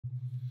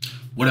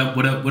What up,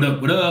 what up, what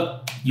up, what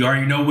up? You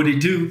already know what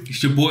it do.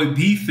 It's your boy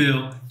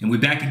B-Phil, and we're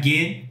back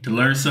again to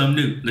learn something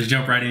new. Let's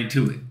jump right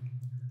into it.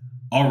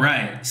 All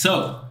right,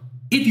 so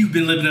if you've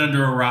been living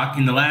under a rock,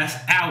 in the last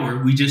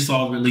hour, we just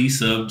saw the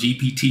release of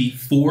GPT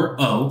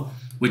 4.0,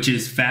 which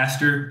is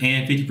faster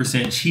and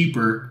 50%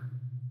 cheaper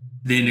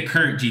than the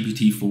current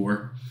GPT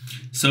 4.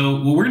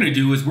 So what we're gonna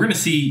do is we're gonna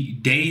see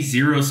day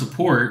zero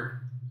support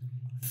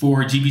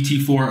for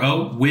GPT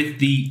 4.0 with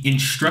the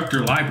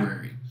instructor library.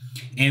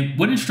 And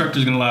what instructor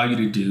is going to allow you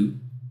to do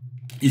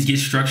is get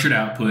structured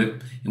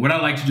output. And what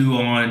I like to do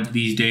on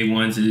these day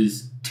ones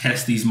is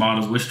test these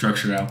models with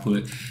structured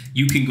output.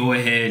 You can go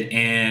ahead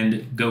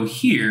and go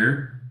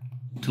here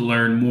to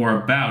learn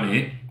more about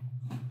it.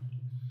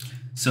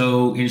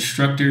 So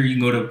instructor, you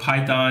can go to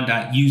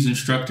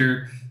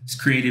python.useinstructor. It's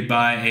created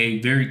by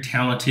a very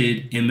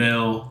talented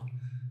ML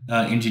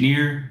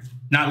engineer.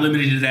 Not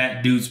limited to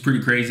that, dude's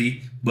pretty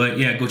crazy. But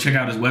yeah, go check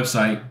out his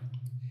website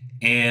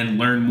and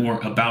learn more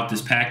about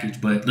this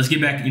package. But let's get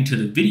back into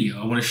the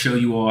video. I want to show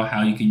you all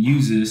how you can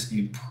use this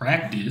in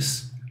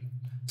practice.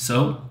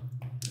 So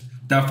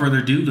without further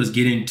ado, let's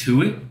get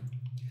into it.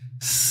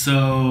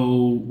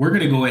 So we're going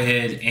to go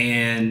ahead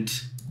and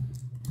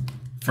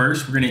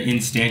first we're going to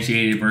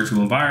instantiate a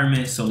virtual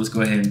environment. So let's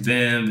go ahead and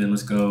vim, then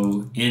let's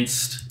go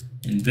inst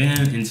and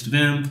vim, inst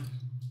vim.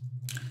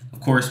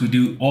 Of course, we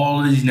do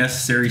all of these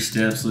necessary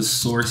steps. Let's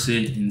source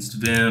it, inst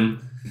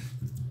vim,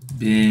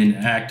 bin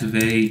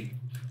activate.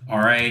 All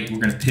right, we're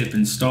going to pip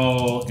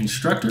install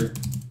instructor.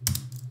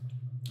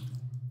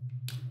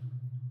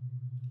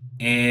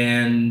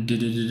 And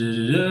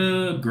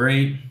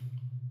great.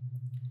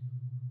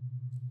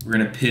 We're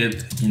going to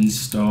pip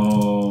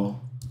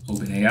install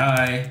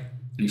OpenAI.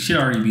 And it should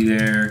already be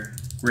there.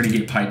 We're going to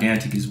get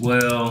Pydantic as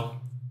well.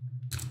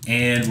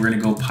 And we're going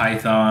to go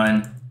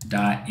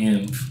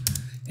python.env.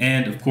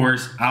 And of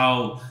course,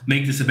 I'll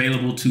make this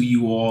available to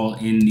you all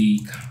in the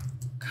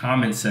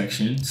comment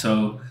section.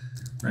 So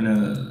we're going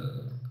to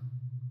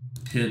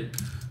pip,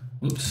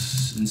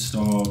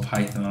 install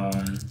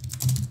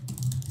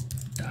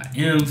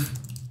python.env.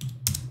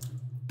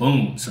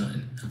 Boom,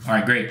 son. All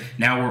right, great.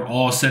 Now we're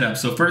all set up.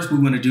 So first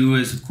what we want to do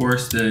is, of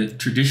course, the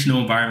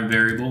traditional environment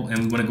variable,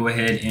 and we want to go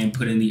ahead and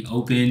put in the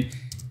OpenAI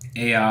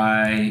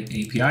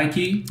API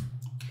key.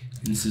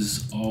 And this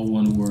is all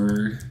one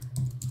word.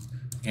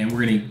 And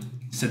we're going to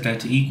set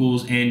that to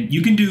equals. And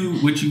you can do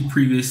what you've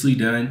previously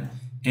done,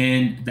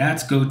 and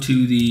that's go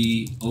to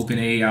the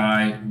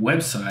OpenAI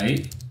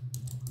website.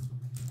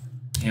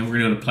 And we're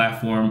going to go to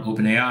platform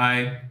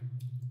OpenAI.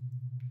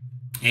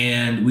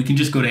 And we can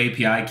just go to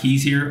API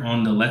keys here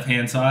on the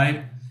left-hand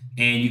side.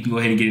 And you can go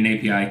ahead and get an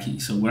API key.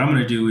 So what I'm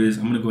going to do is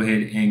I'm going to go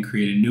ahead and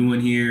create a new one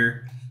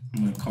here.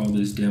 I'm going to call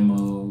this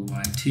demo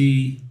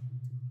YT.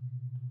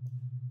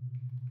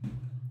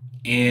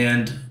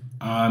 And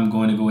I'm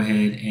going to go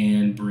ahead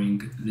and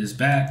bring this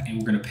back. And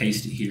we're going to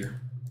paste it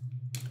here.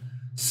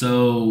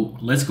 So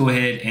let's go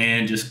ahead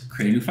and just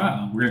create a new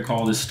file. We're going to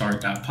call this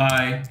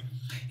start.py.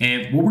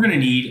 And what we're going to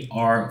need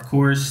are, of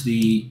course, let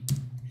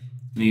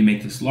me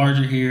make this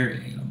larger here,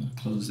 and I'm going to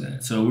close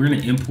that. So we're going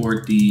to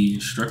import the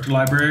instructor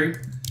library,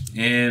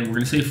 and we're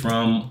going to say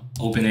from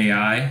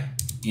OpenAI,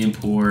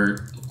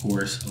 import, of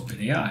course,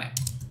 OpenAI.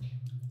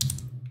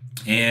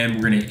 And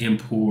we're going to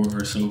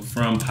import, so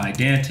from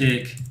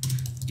Pydantic,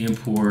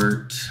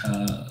 import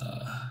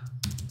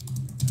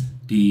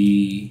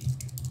the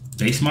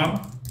base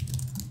model.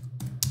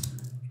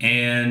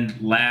 And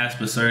last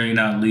but certainly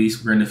not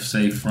least, we're going to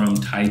say from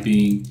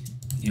typing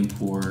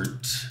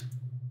import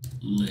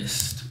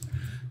list.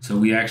 So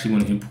we actually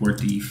want to import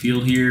the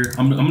field here.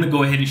 I'm going to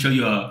go ahead and show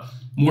you a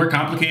more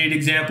complicated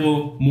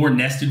example, more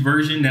nested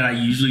version than I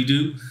usually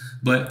do.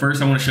 But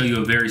first I want to show you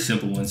a very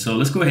simple one. So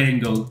let's go ahead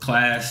and go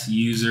class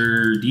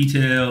user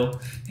detail.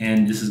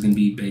 And this is going to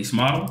be base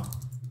model.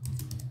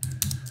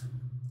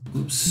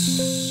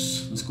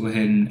 Oops. Let's go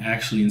ahead and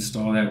actually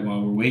install that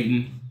while we're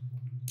waiting.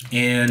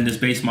 And this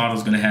base model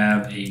is going to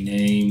have a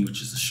name, which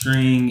is a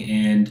string,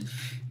 and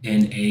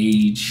an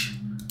age,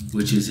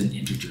 which is an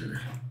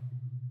integer.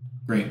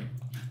 Great.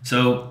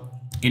 So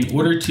in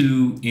order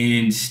to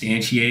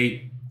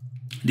instantiate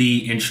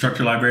the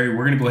instructor library,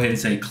 we're going to go ahead and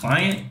say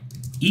client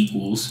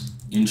equals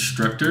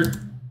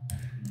instructor.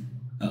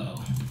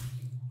 Uh-oh.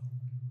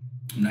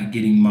 I'm not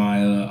getting my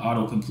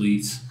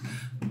autocompletes,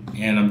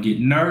 and I'm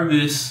getting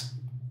nervous.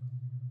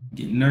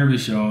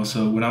 Y'all.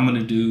 So what I'm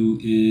going to do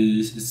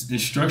is it's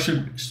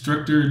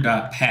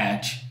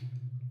instructor.patch,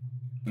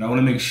 but I want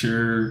to make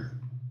sure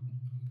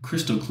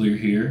crystal clear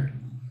here.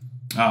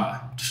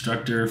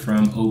 Instructor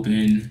from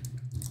OpenAI,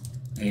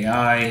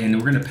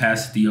 and we're going to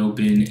pass the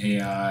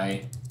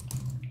OpenAI.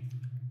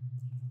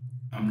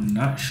 I'm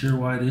not sure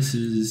why this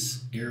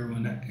is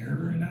erroring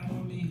out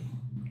on me.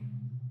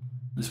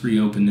 Let's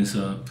reopen this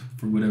up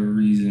for whatever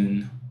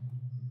reason.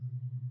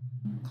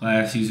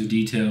 Class user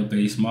detail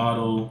base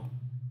model.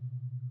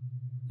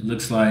 It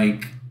looks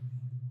like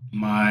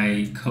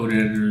my code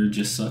editor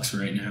just sucks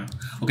right now.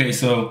 Okay,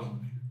 so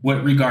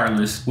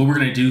regardless, what we're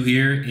going to do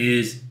here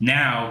is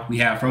now we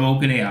have from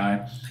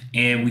OpenAI,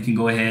 and we can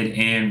go ahead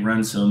and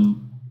run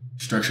some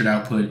structured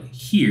output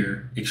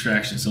here,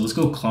 extraction. So let's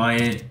go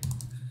client.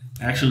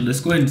 Actually, let's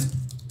go ahead and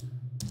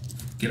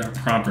get our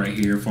prompt right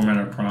here, format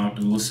our prompt,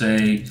 and we'll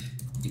say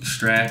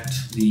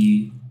extract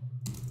the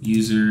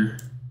user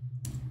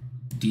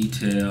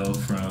detail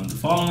from the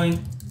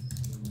following.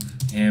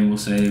 And we'll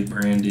say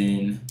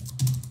Brandon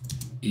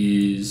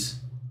is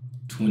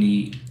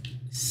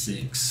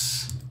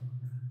 26.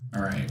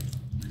 All right.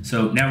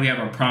 So now we have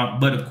our prompt,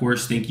 but of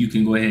course, think you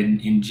can go ahead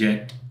and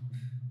inject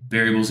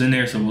variables in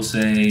there. So we'll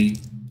say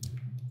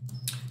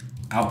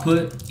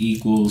output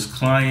equals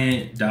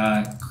client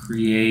dot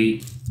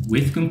create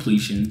with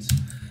completions.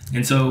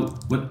 And so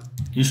what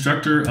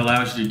instructor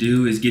allows you to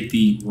do is get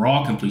the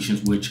raw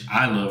completions, which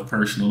I love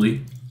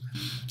personally,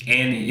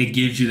 and it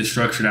gives you the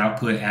structured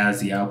output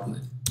as the output,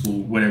 or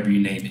whatever you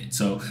name it.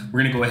 So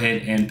we're gonna go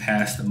ahead and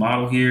pass the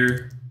model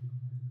here.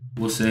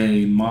 We'll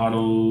say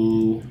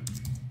model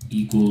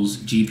equals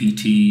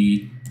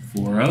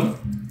GPT-4o.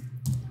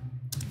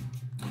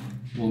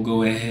 We'll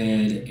go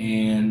ahead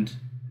and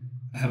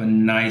I have a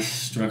nice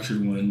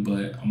structured one,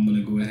 but I'm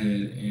gonna go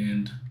ahead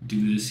and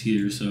do this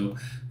here. So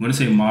I'm gonna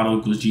say model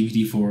equals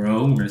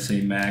GPT-4o. We're gonna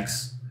say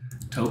max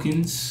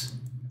tokens.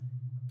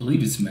 I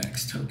believe it's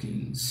max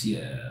tokens.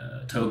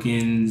 Yeah,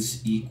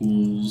 tokens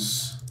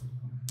equals,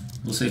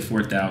 we'll say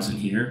 4,000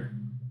 here.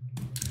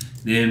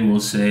 Then we'll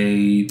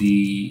say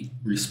the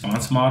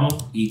response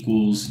model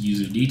equals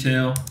user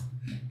detail.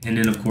 And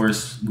then of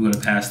course, we're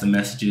gonna pass the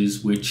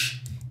messages,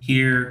 which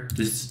here,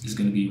 this is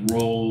gonna be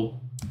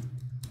role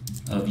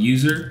of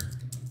user.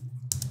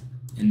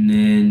 And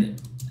then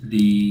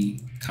the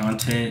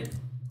content,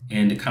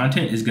 and the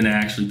content is gonna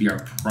actually be our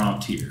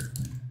prompt here.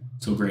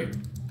 So great.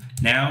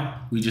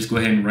 Now we just go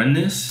ahead and run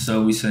this.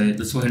 So we say,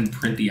 let's go ahead and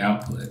print the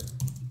output.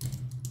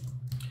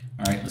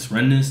 All right, let's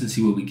run this and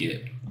see what we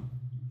get.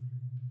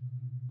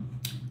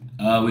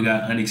 We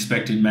got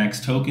unexpected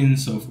max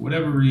tokens. So for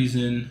whatever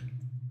reason,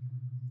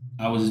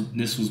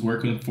 this was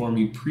working for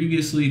me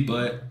previously,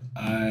 but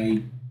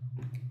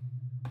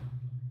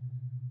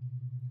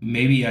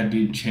maybe I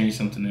didn't change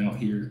something out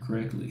here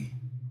correctly.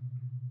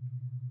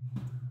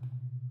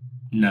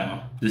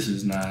 No, this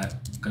is not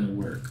gonna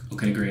work.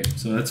 Okay, great,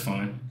 so that's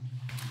fine.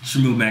 Just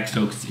remove max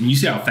tokens. And you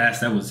see how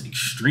fast that was,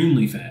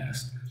 extremely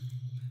fast.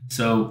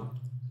 So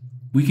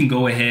we can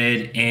go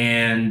ahead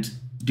and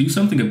do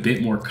something a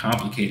bit more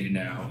complicated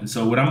now. And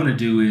so what I'm gonna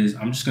do is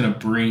I'm just gonna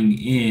bring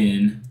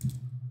in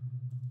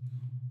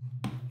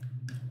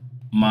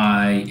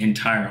my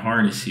entire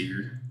harness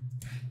here.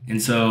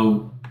 And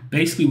so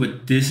basically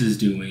what this is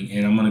doing,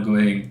 and I'm gonna go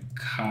ahead and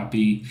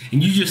copy,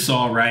 and you just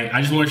saw, right?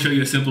 I just wanna show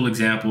you a simple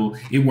example.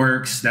 It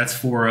works, that's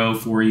 4.0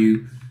 for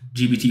you.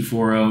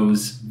 GPT-4o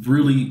is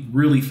really,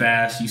 really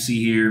fast. You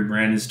see here,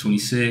 Brandon's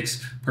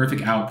 26,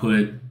 perfect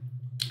output.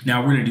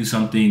 Now we're gonna do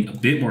something a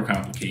bit more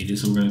complicated.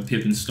 So we're gonna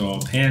pip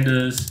install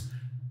pandas.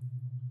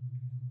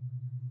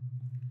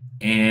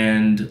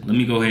 And let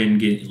me go ahead and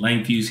get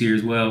length views here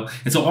as well.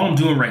 And so all I'm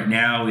doing right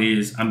now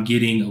is I'm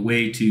getting a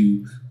way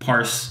to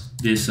parse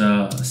this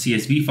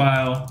CSV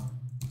file.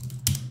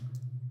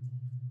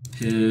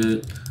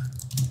 Pip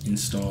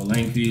install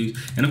length views.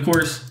 And of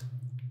course,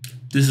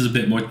 this is a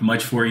bit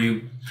much for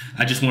you.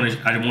 I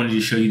wanted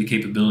to show you the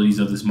capabilities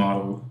of this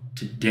model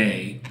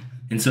today.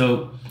 And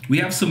so we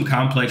have some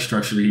complex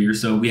structure here.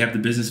 So we have the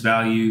business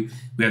value.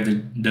 We have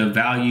the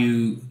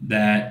value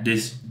that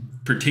this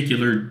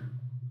particular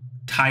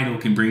title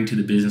can bring to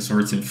the business, or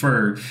it's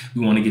inferred.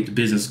 We want to get the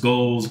business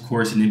goals, of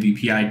course, an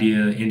MVP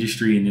idea,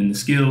 industry, and then the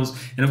skills.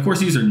 And of course,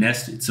 these are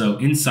nested. So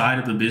inside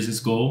of the business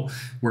goal,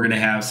 we're going to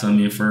have some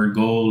inferred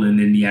goal and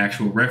then the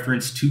actual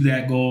reference to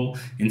that goal.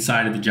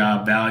 Inside of the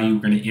job value,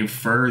 we're going to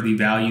infer the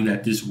value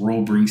that this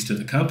role brings to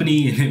the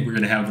company, and then we're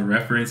going to have the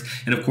reference.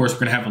 And of course, we're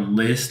going to have a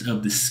list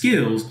of the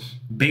skills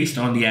based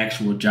on the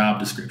actual job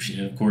description.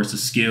 And of course, the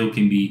skill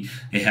can be,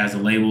 it has a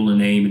label, a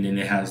name, and then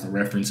it has the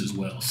reference as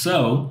well.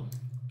 So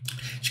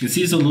as you can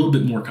see, it's a little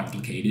bit more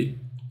complicated,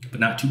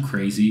 but not too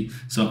crazy.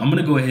 So I'm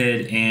gonna go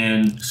ahead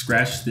and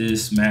scratch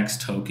this max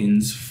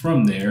tokens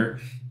from there,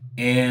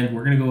 and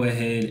we're gonna go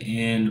ahead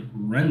and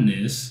run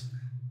this.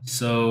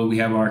 So we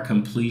have our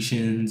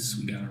completions,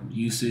 we got our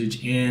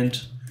usage,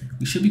 and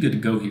we should be good to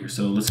go here.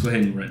 So let's go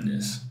ahead and run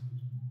this.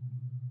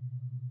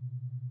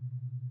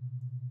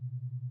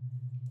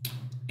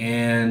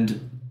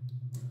 And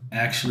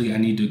actually, I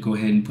need to go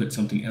ahead and put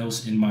something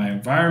else in my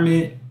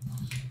environment,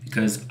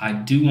 because I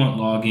do want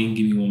logging.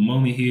 Give me one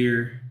moment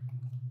here.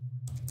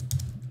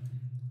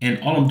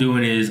 And all I'm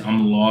doing is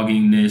I'm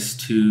logging this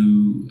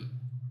to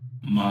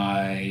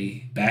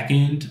my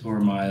backend or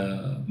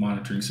my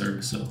monitoring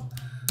service. So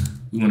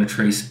we want to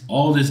trace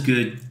all this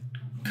good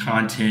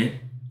content.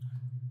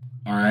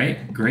 All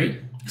right, great.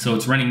 So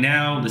it's running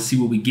now. Let's see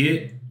what we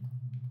get.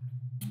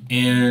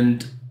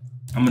 And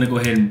I'm going to go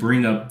ahead and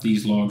bring up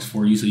these logs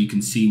for you so you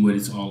can see what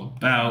it's all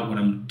about, what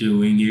I'm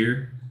doing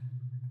here.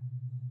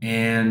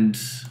 And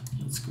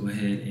let's go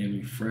ahead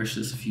and refresh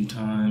this a few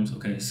times.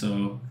 Okay,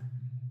 so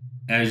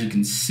as you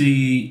can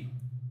see,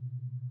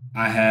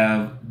 I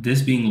have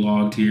this being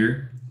logged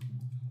here.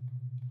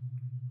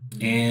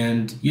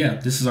 And yeah,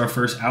 this is our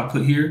first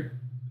output here.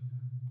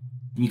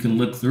 You can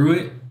look through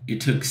it. It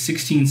took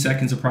 16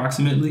 seconds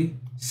approximately,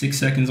 6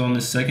 seconds on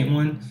this second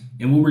one.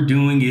 And what we're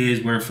doing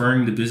is we're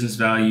inferring the business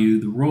value,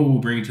 the role we'll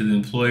bring to the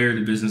employer,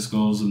 the business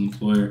goals of the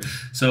employer.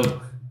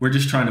 So we're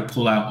just trying to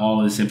pull out all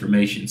of this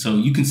information. So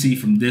you can see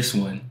from this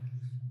one,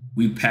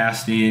 we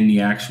passed in the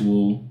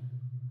actual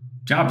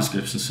job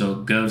description. So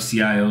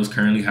GovCIO is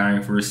currently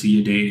hiring for a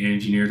senior data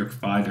engineer to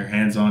provide their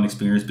hands-on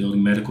experience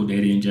building medical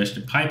data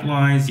ingestion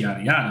pipelines,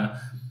 yada,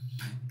 yada.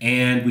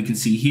 And we can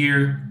see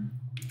here,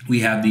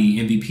 we have the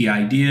MVP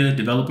idea,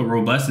 develop a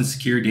robust and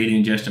secure data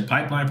ingestion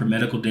pipeline for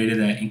medical data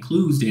that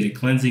includes data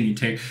cleansing and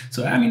tech.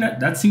 So, I mean,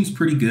 that seems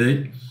pretty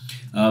good.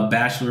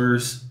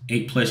 Bachelor's,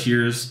 8+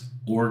 years,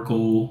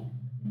 Oracle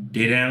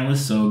data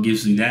analyst. So it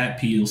gives me that,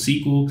 PL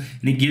SQL,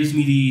 and it gives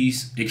me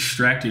these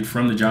extracted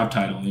from the job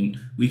title. And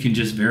we can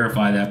just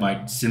verify that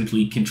by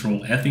simply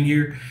Control F-ing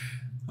here.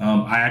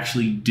 I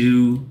actually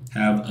do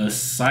have a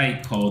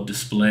site called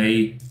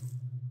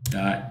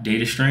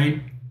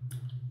display.datastrain.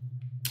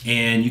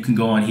 And you can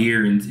go on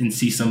here and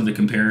see some of the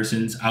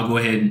comparisons. I'll go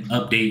ahead and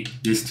update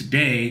this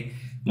today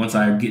once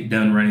I get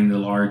done running the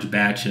large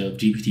batch of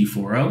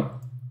GPT-4o.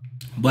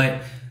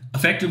 But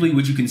effectively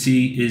what you can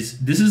see is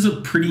this is a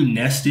pretty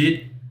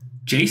nested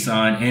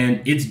JSON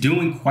and it's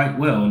doing quite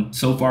well. And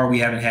so far we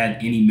haven't had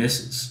any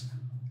misses.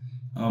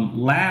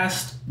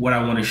 Last, what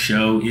I want to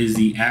show is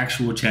the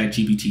actual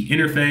ChatGPT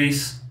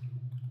interface.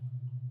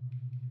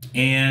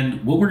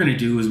 And what we're going to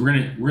do is we're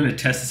going to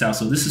test this out.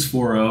 So this is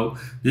 4.0.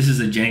 This is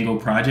a Django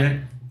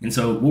project. And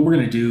so what we're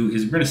going to do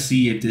is we're going to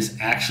see if this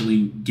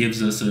actually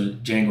gives us a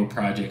Django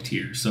project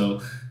here. So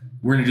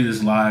we're going to do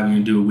this live. You're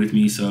going to do it with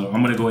me. So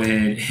I'm going to go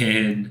ahead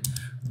and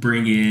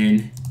bring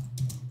in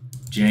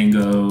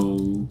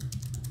Django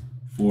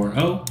 4.0.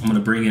 I'm going to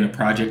bring in a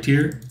project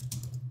here.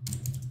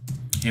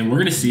 And we're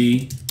going to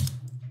see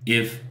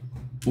if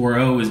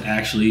 4.0 is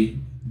actually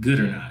good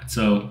or not.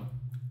 So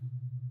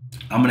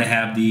I'm going to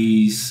have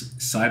these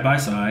side by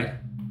side.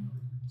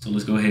 So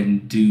let's go ahead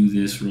and do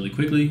this really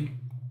quickly.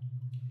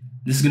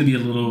 This is going to be a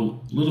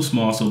little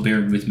small, so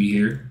bear with me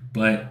here,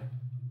 but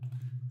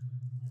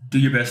do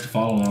your best to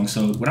follow along.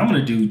 So what I'm going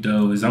to do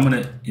though is I'm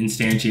going to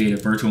instantiate a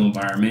virtual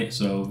environment.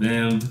 So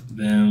vim,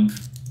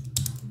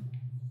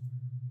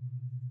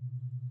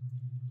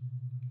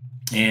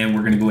 and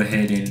we're going to go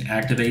ahead and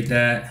activate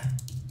that.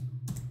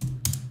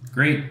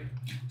 Great.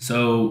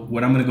 So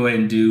what I'm going to go ahead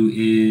and do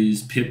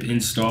is pip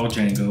install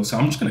Django. So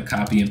I'm just going to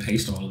copy and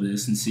paste all of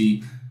this and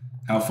see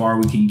how far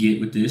we can get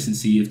with this and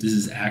see if this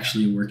is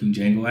actually a working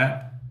Django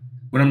app.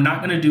 What I'm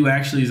not going to do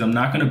actually is I'm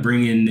not going to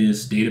bring in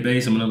this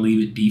database. I'm going to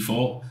leave it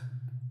default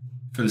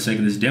for the sake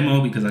of this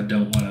demo because I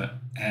don't want to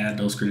add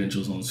those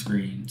credentials on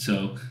screen.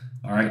 So,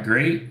 all right,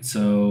 great.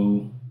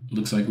 So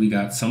looks like we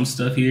got some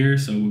stuff here.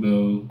 So we'll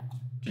go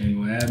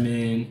Django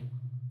admin.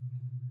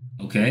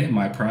 Okay,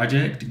 my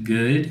project,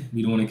 good.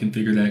 We don't want to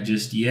configure that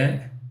just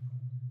yet.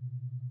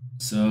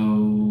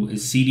 So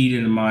it's CD'd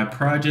into my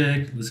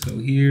project. Let's go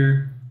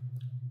here.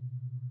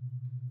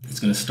 It's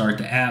going to start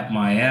the app,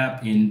 my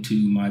app,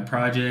 into my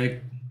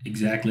project,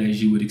 exactly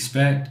as you would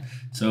expect.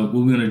 So what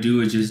we're going to do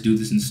is just do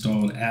this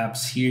installed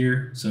apps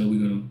here. So we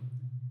go to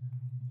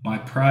my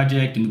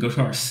project and we go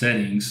to our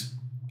settings.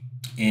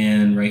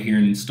 And right here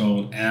in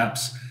installed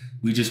apps,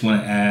 we just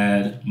want to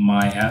add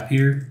my app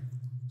here.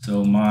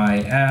 So my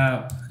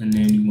app, and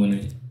then you want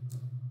to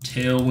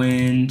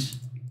Tailwind,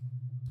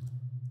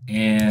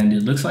 and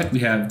it looks like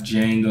we have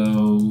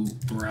Django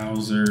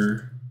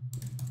browser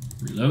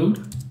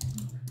reload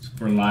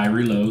for live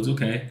reloads.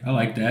 Okay, I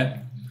like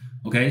that.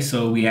 Okay,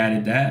 so we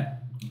added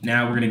that.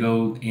 Now we're gonna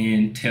go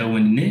in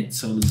Tailwind init.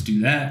 So let's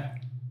do that.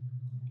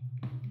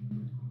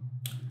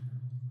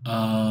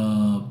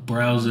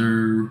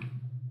 Browser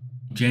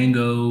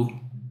Django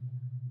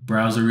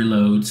browser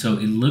reload. So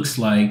it looks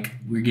like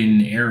we're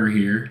getting an error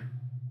here.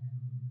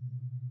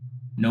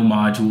 No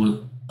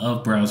module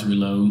of browser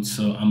reload.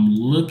 So I'm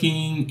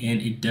looking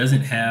and it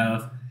doesn't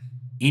have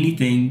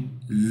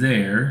anything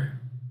there.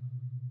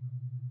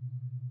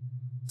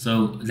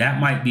 So that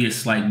might be a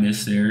slight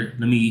miss there.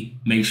 Let me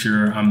make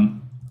sure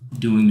I'm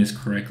doing this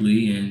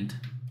correctly and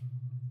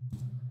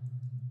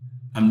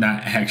I'm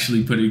not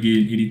actually putting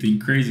in anything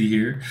crazy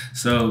here.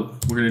 So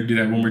we're gonna do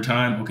that one more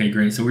time. Okay,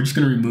 great. So we're just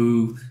gonna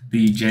remove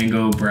the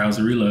Django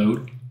browser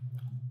reload.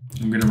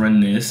 I'm gonna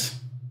run this.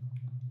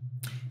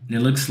 And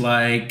it looks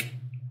like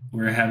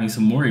we're having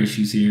some more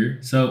issues here.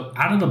 So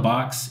out of the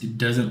box, it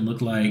doesn't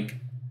look like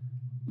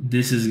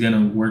this is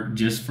gonna work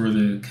just for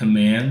the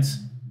commands.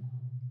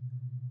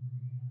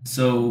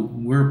 So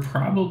we're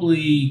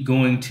probably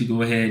going to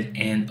go ahead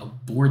and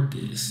abort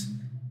this.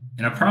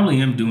 And I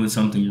probably am doing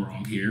something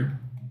wrong here,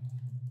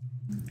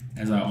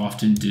 as I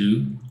often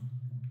do.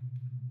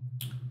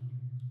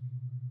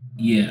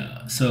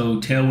 Yeah, so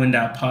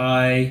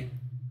tailwind.py,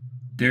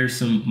 there's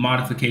some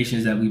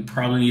modifications that we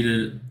probably need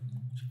to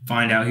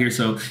find out here.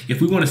 So if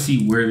we want to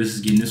see where this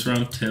is getting this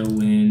from,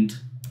 Tailwind,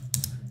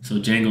 so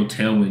Django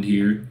Tailwind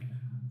here,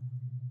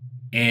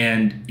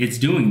 and it's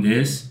doing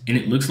this, and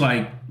it looks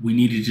like we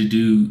needed to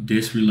do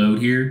this reload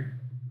here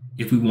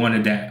if we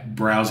wanted that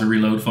browser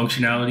reload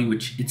functionality,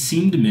 which it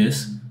seemed to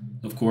miss.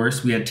 Of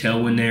course, we had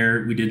Tailwind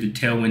there. We did the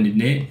Tailwind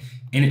init,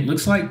 and it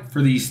looks like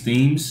for these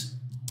themes,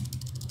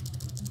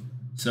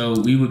 so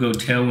we would go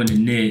Tailwind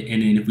init,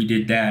 and then if we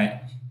did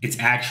that, it's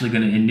actually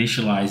going to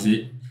initialize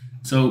it.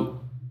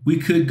 So we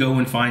could go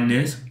and find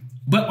this,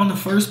 but on the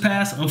first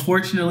pass,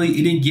 unfortunately,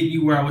 it didn't get me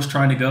where I was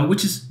trying to go,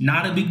 which is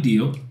not a big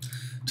deal.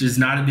 Which is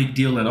not a big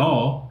deal at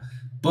all,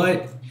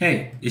 but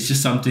hey, it's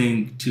just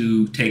something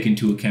to take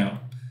into account.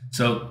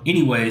 So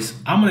anyways,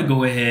 I'm gonna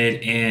go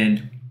ahead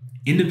and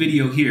end the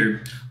video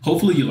here.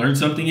 Hopefully you learned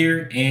something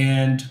here,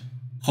 and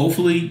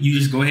hopefully you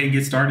just go ahead and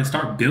get started and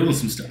start building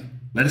some stuff.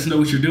 Let us know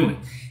what you're doing,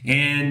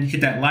 and hit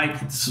that like,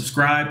 hit the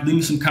subscribe, leave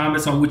me some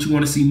comments on what you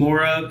want to see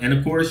more of, and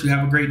of course, you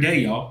have a great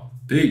day, y'all.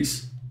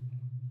 Peace.